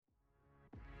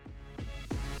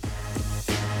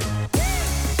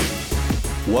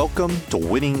Welcome to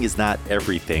Winning is Not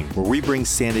Everything, where we bring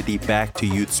sanity back to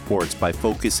youth sports by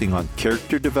focusing on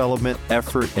character development,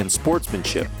 effort, and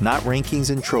sportsmanship, not rankings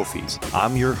and trophies.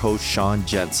 I'm your host, Sean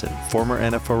Jensen, former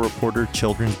NFL reporter,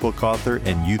 children's book author,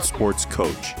 and youth sports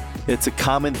coach. It's a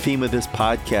common theme of this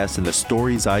podcast and the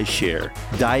stories I share,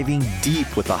 diving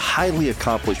deep with a highly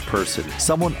accomplished person,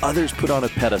 someone others put on a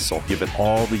pedestal, given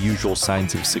all the usual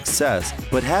signs of success,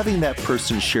 but having that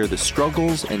person share the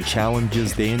struggles and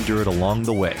challenges they endured along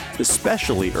the way,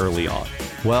 especially early on.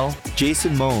 Well,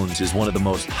 Jason Moans is one of the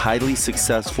most highly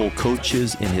successful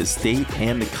coaches in his state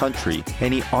and the country,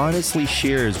 and he honestly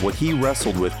shares what he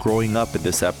wrestled with growing up in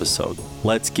this episode.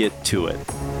 Let's get to it.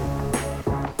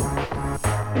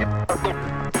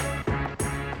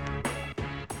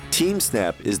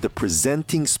 TeamSnap is the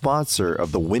presenting sponsor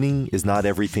of the Winning is Not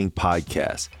Everything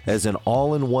podcast. As an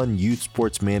all-in-one youth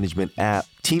sports management app,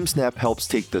 TeamSnap helps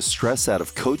take the stress out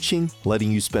of coaching,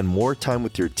 letting you spend more time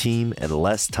with your team and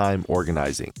less time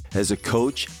organizing. As a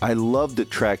coach, I love to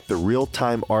track the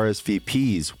real-time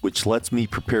RSVPs, which lets me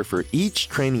prepare for each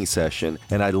training session,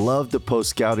 and I love to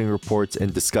post scouting reports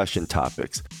and discussion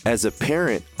topics. As a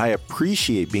parent, I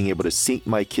appreciate being able to sync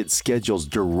my kids' schedules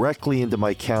directly into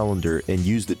my calendar and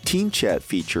use the Team Chat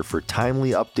feature for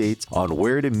timely updates on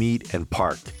where to meet and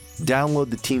park. Download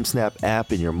the TeamSnap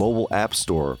app in your mobile app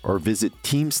store or visit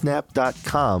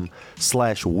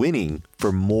teamsnap.com/winning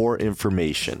for more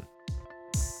information.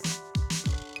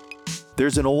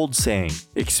 There's an old saying,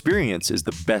 experience is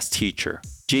the best teacher.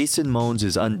 Jason Moans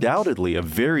is undoubtedly a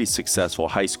very successful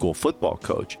high school football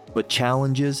coach, but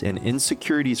challenges and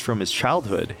insecurities from his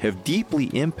childhood have deeply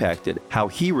impacted how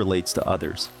he relates to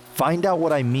others. Find out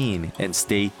what I mean and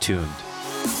stay tuned.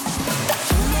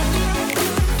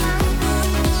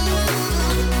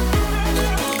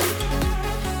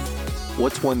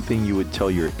 What's one thing you would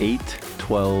tell your 8,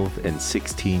 12, and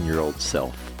 16-year-old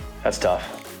self? That's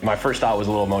tough. My first thought was a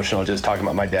little emotional, just talking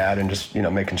about my dad and just,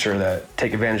 making sure that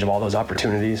take advantage of all those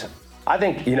opportunities. I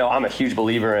think, I'm a huge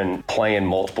believer in playing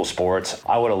multiple sports.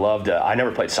 I would have loved to, I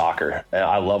never played soccer. And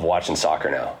I love watching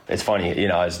soccer now. It's funny,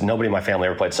 as nobody in my family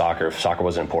ever played soccer if soccer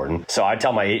wasn't important. So I'd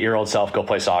tell my 8-year-old self, go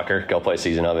play soccer, go play a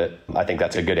season of it. I think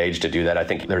that's a good age to do that. I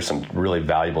think there's some really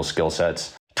valuable skill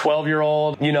sets.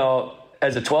 12-year-old,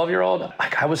 as a 12-year-old,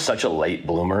 I was such a late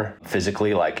bloomer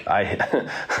physically. Like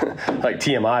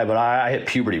TMI, but I hit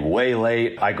puberty way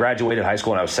late. I graduated high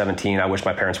school when I was 17. I wish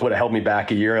my parents would have held me back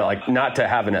a year, not to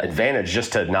have an advantage,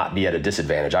 just to not be at a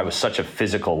disadvantage. I was such a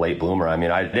physical late bloomer.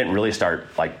 I didn't really start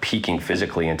peaking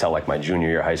physically until my junior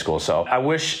year of high school. So I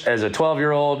wish as a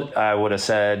 12-year-old, I would have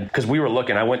said, because we were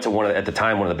looking, I went to at the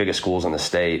time, one of the biggest schools in the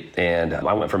state. And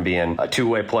I went from being a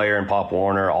two-way player in Pop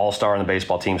Warner, all-star on the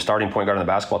baseball team, starting point guard on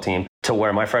the basketball team, to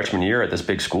where my freshman year at this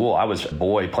big school, I was a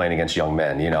boy playing against young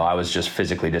men. I was just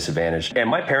physically disadvantaged. And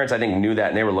my parents, I think, knew that,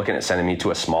 and they were looking at sending me to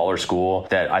a smaller school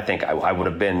that I think I would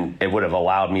have been, it would have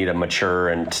allowed me to mature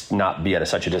and not be at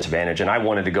such a disadvantage. And I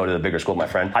wanted to go to the bigger school with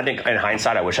my friend. I think in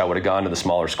hindsight, I wish I would have gone to the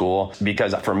smaller school,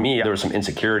 because for me, there was some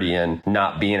insecurity in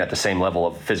not being at the same level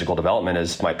of physical development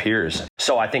as my peers.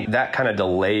 So I think that kind of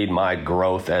delayed my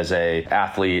growth as a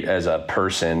athlete, as a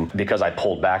person, because I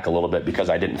pulled back a little bit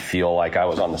because I didn't feel like I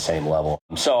was on the same level.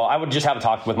 So I would just have a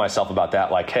talk with myself about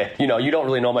that. Hey, you don't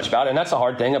really know much about it. And that's the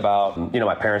hard thing about,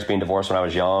 my parents being divorced when I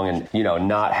was young and,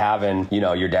 not having,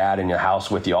 your dad in your house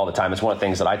with you all the time. It's one of the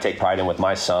things that I take pride in with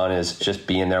my son, is just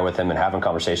being there with him and having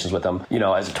conversations with him.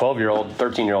 As a 12-year-old,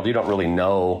 13-year-old, you don't really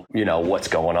know, what's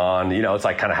going on. It's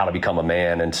kind of how to become a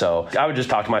man. And so I would just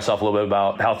talk to myself a little bit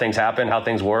about how things happen, how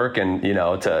things work, and,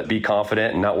 to be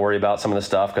confident and not worry about some of the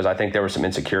stuff, because I think there were some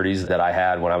insecurities that I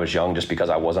had when I was young, just because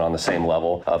I wasn't on the same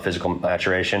level of physical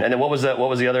maturation. And then what was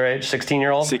the other age?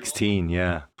 16-year-old? 16,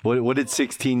 yeah. What did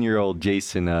 16-year-old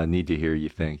Jason need to hear, you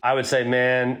think? I would say,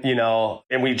 man,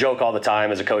 and we joke all the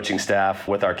time as a coaching staff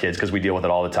with our kids because we deal with it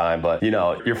all the time. But,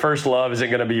 your first love isn't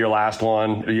going to be your last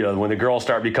one. When the girls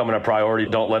start becoming a priority,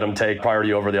 don't let them take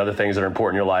priority over the other things that are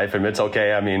important in your life. And it's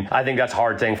okay. I think that's a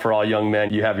hard thing for all young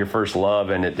men. You have your first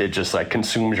love and it just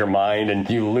consumes your mind and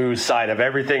you lose sight of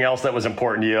everything else that was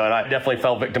important to you. And I definitely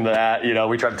fell victim to that.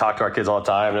 We try to talk to our kids all the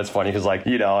time. And it's funny because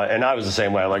and I was the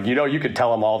same way. You could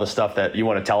tell them all the stuff that you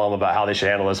want to tell them about how they should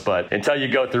handle this, but until you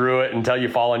go through it, until you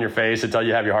fall on your face, until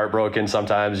you have your heart broken,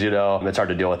 sometimes, it's hard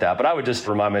to deal with that. But I would just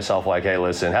remind myself hey,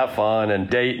 listen, have fun and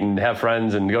date and have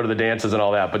friends and go to the dances and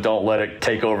all that, but don't let it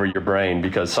take over your brain,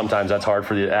 because sometimes that's hard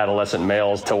for the adolescent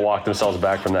males to walk themselves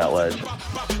back from that ledge.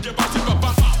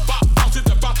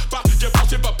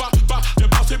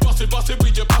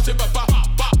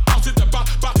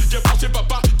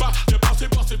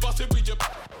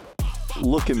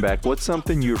 Looking back, what's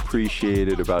something you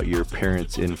appreciated about your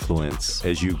parents' influence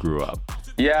as you grew up?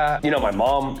 Yeah, my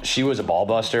mom, she was a ball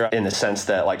buster in the sense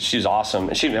that like she was awesome.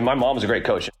 And my mom was a great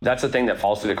coach. That's the thing that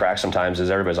falls through the cracks sometimes is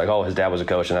everybody's like, oh, his dad was a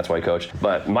coach and that's why he coached.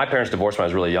 But my parents divorced when I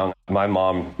was really young. My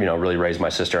mom, really raised my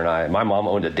sister and I. My mom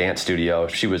owned a dance studio.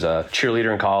 She was a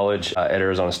cheerleader in college at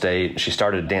Arizona State. She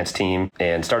started a dance team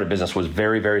and started business, was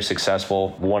very, very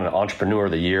successful, won an Entrepreneur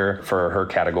of the Year for her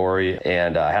category,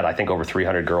 and had, I think, over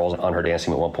 300 girls on her dance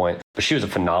team at one point. But she was a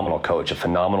phenomenal coach, a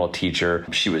phenomenal teacher.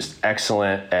 She was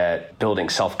excellent at building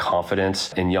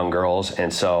self-confidence in young girls.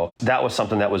 And so that was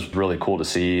something that was really cool to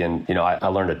see. And, I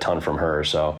learned a ton from her.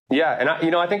 So, yeah. And,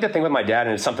 I think the thing with my dad,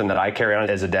 and it's something that I carry on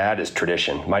as a dad, is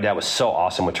tradition. My dad was so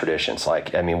awesome with traditions.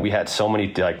 We had so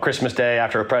many, Christmas Day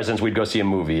after our presents, we'd go see a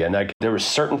movie. And there were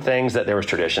certain things that there was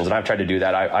traditions. And I've tried to do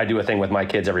that. I do a thing with my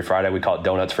kids every Friday. We call it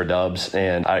Donuts for Dubs.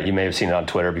 And you may have seen it on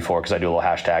Twitter before because I do a little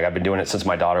hashtag. I've been doing it since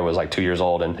my daughter was 2 years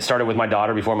old. And it started with my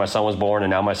daughter before my son was born,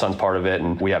 and now my son's part of it.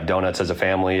 And we have donuts as a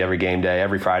family every game day,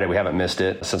 every Friday. We haven't missed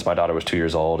it since my daughter was 2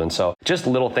 years old. And so just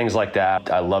little things like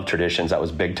that. I love traditions. That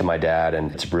was big to my dad,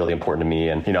 and it's really important to me.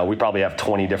 And, we probably have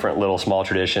 20 different little small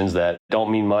traditions that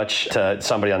don't mean much to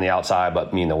somebody on the outside,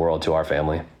 but mean the world to our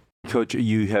family. Coach,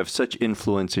 you have such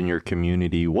influence in your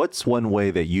community. What's one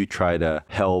way that you try to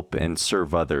help and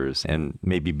serve others and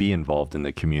maybe be involved in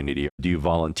the community? Do you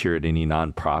volunteer at any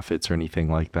nonprofits or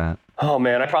anything like that? Oh,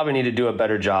 man, I probably need to do a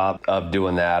better job of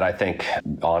doing that. I think,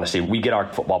 honestly, we get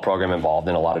our football program involved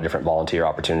in a lot of different volunteer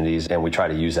opportunities, and we try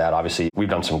to use that. Obviously, we've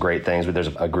done some great things, but there's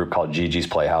a group called Gigi's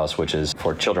Playhouse, which is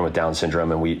for children with Down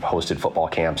syndrome, and we hosted football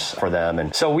camps for them.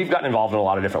 And so we've gotten involved in a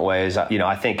lot of different ways.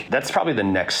 I think that's probably the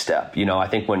next step. I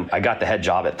think when I got the head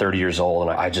job at 30 years old,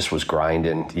 and I just was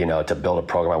grinding, to build a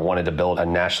program. I wanted to build a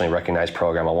nationally recognized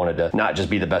program. I wanted to not just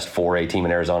be the best 4A team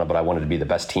in Arizona, but I wanted to be the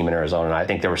best team in Arizona. And I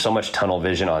think there was so much tunnel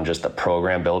vision on just the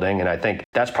program building. And I think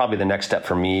that's probably the next step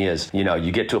for me is,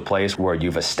 you get to a place where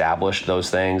you've established those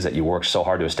things that you worked so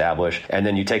hard to establish. And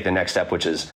then you take the next step, which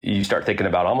is you start thinking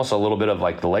about almost a little bit of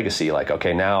the legacy.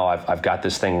 Okay, now I've got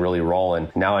this thing really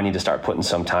rolling. Now I need to start putting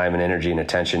some time and energy and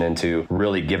attention into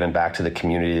really giving back to the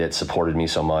community that supported me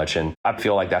so much. And I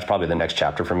feel like that's probably the next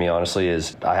chapter for me, honestly,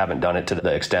 is I haven't done it to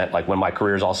the extent, when my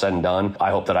career is all said and done, I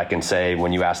hope that I can say,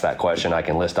 when you ask that question, I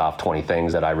can list off 20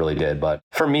 things that I really did. But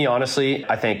for me, honestly,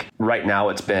 I think right now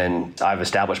I've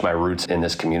established my roots in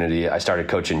this community. I started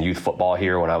coaching youth football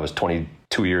here when I was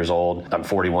 22 years old. I'm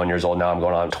 41 years old now. I'm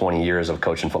going on 20 years of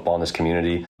coaching football in this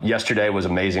community. Yesterday was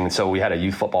amazing. So we had a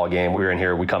youth football game. We were in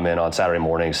here. We come in on Saturday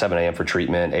morning, 7 a.m. for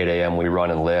treatment, 8 a.m. we run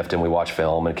and lift and we watch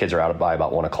film, and kids are out by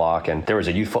about 1 o'clock. And there was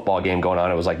a youth football game going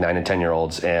on. It was 9 and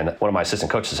 10-year-olds. And one of my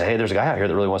assistant coaches said, hey, there's a guy out here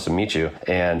that really wants to meet you.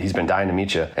 And he's been dying to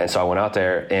meet you. And so I went out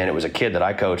there, and it was a kid that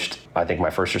I coached, I think my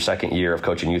first or second year of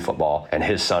coaching youth football. And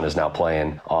his son is now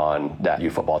playing on that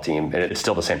youth football team. And it's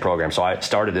still the same program. So I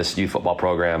started this youth football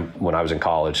program when I was in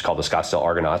college called the Scottsdale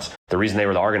Argonauts. The reason they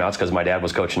were the Argonauts because my dad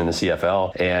was coaching in the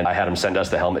CFL, and I had him send us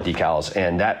the helmet decals.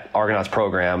 And that Argonauts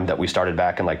program that we started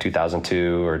back in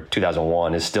 2002 or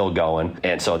 2001 is still going.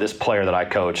 And so this player that I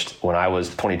coached when I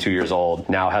was 22 years old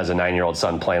now has a 9-year-old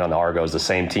son playing on the Argos, the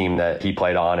same team that he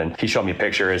played on. And he showed me a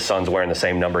picture. His son's wearing the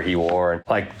same number he wore.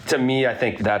 And to me, I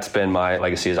think that's been my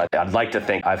legacy. Is I'd like to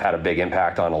think I've had a big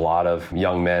impact on a lot of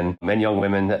young men and young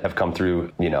women that have come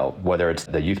through, whether it's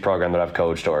the youth program that I've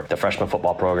coached or the freshman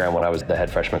football program when I was the head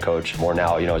freshman coach, or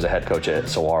now, as a head coach at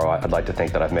Saguaro. I'd like to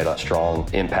think that I've made a strong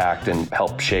impact and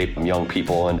helped shape young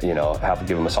people and, have to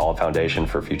give them a solid foundation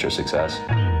for future success.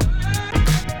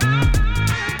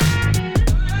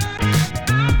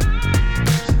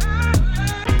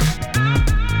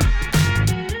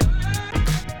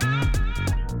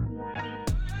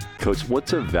 Coach,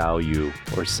 what's a value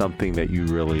or something that you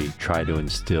really try to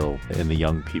instill in the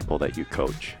young people that you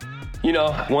coach?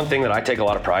 One thing that I take a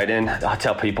lot of pride in, I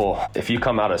tell people, if you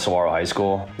come out of Saguaro High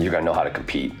School, you're going to know how to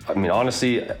compete.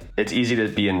 Honestly, it's easy to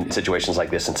be in situations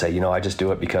like this and say, I just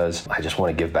do it because I just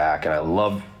want to give back and I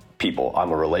love people. I'm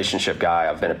a relationship guy.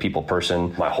 I've been a people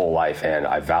person my whole life, and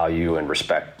I value and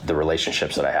respect the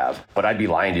relationships that I have. But I'd be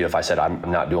lying to you if I said I'm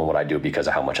not doing what I do because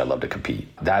of how much I love to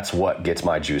compete. That's what gets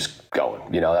my juice going.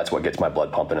 That's what gets my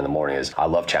blood pumping in the morning is I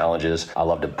love challenges. I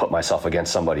love to put myself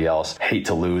against somebody else. Hate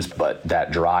to lose, but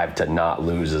that drive to not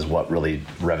lose is what really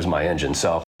revs my engine.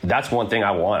 So that's one thing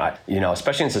I want.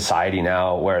 Especially in society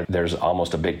now where there's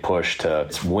almost a big push to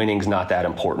winning's not that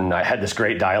important. I had this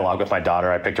great dialogue with my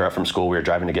daughter. I picked her up from school. We were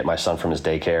driving to get my son from his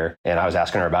daycare, and I was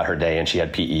asking her about her day, and she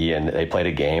had PE, and they played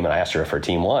a game, and I asked her if her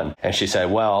team won. And she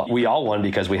said, well, we all won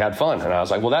because we had fun. And I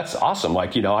was like, well, that's awesome.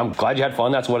 I'm glad you had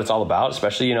fun. That's what it's all about.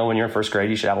 Especially, when you're in first grade,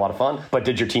 you should have a lot of fun. But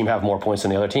did your team have more points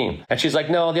than the other team? And she's like,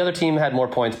 no, the other team had more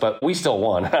points, but we still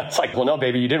won. It's like, well, no,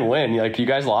 baby, you didn't win. You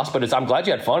guys lost, but I'm glad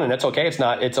you had fun, and it's okay.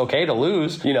 It's okay to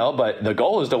lose, but the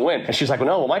goal is to win. And she's like,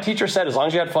 well, my teacher said as long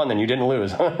as you had fun, then you didn't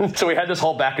lose. So we had this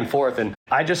whole back and forth, and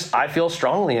I feel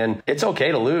strongly in it's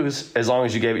okay to lose as long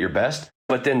as you gave it your best.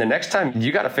 But then the next time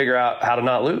you got to figure out how to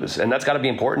not lose. And that's got to be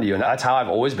important to you. And that's how I've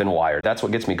always been wired. That's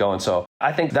what gets me going. So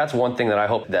I think that's one thing that I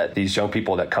hope that these young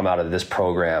people that come out of this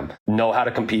program know how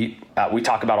to compete. We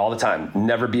talk about all the time,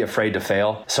 never be afraid to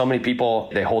fail. So many people,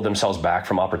 they hold themselves back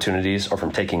from opportunities or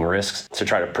from taking risks to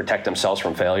try to protect themselves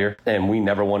from failure. And we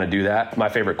never want to do that. My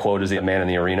favorite quote is The Man in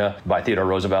the Arena by Theodore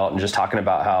Roosevelt, and just talking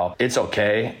about how it's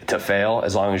okay to fail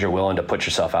as long as you're willing to put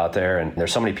yourself out there. And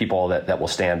there's so many people that will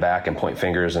stand back and point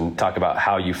fingers and talk about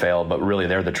how you failed, but really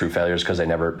they're the true failures because they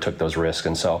never took those risks.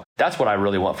 And so that's what I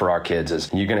really want for our kids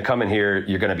is you're going to come in here,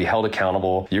 you're going to be held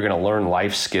accountable, you're going to learn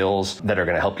life skills that are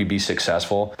going to help you be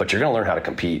successful, but you're going to learn how to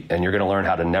compete, and you're going to learn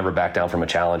how to never back down from a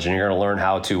challenge, and you're going to learn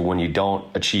how to, when you don't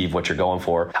achieve what you're going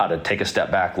for, how to take a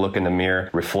step back, look in the mirror,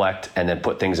 reflect, and then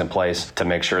put things in place to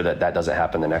make sure that doesn't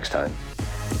happen the next time.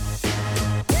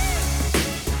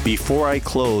 Before I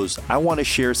close, I want to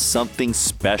share something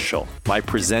special. My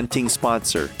presenting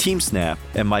sponsor, TeamSnap,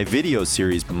 and my video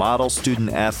series, Model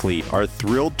Student Athlete, are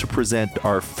thrilled to present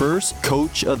our first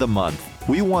Coach of the Month.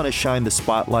 We want to shine the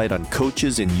spotlight on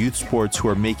coaches in youth sports who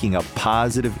are making a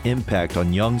positive impact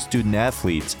on young student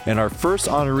athletes. And our first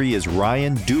honoree is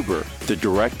Ryan Duber, the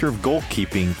Director of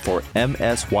Goalkeeping for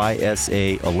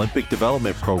MSYSA Olympic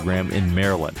Development Program in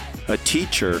Maryland. A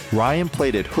teacher, Ryan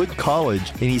played at Hood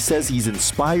College, and he says he's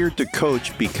inspired to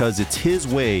coach because it's his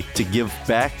way to give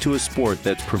back to a sport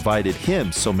that's provided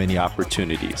him so many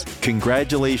opportunities.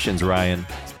 Congratulations, Ryan.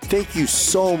 Thank you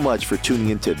so much for tuning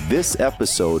into this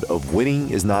episode of Winning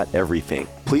is Not Everything.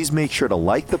 Please make sure to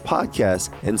like the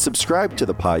podcast and subscribe to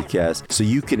the podcast so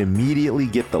you can immediately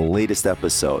get the latest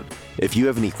episode. If you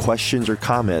have any questions or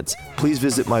comments, please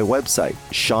visit my website,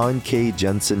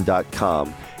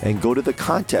 SeanKJensen.com, and go to the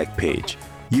contact page.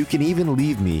 You can even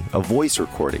leave me a voice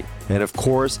recording. And of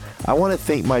course, I want to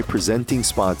thank my presenting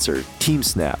sponsor,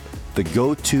 TeamSnap, the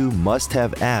go-to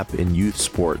must-have app in youth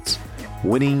sports.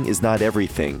 Winning is not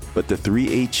everything, but the 3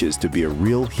 H's to be a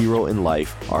real hero in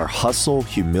life are hustle,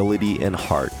 humility, and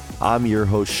heart. I'm your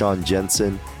host, Sean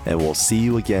Jensen, and we'll see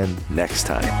you again next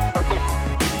time.